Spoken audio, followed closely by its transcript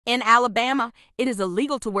In Alabama, it is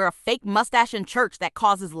illegal to wear a fake mustache in church that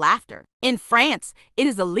causes laughter. In France, it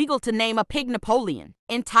is illegal to name a pig Napoleon.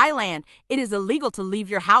 In Thailand, it is illegal to leave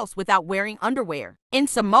your house without wearing underwear. In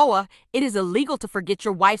Samoa, it is illegal to forget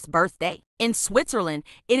your wife's birthday. In Switzerland,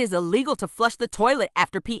 it is illegal to flush the toilet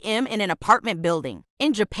after PM in an apartment building.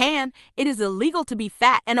 In Japan, it is illegal to be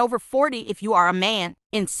fat and over 40 if you are a man.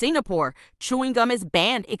 In Singapore, chewing gum is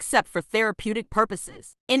banned except for therapeutic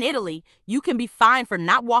purposes. In Italy, you can be fined for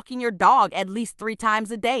not walking your dog at least 3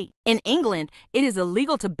 times a day. In England, it is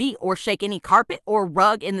illegal to beat or shake any carpet or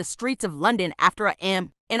rug in the streets of London after a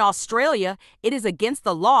M. In Australia, it is against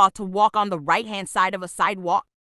the law to walk on the right-hand side of a sidewalk.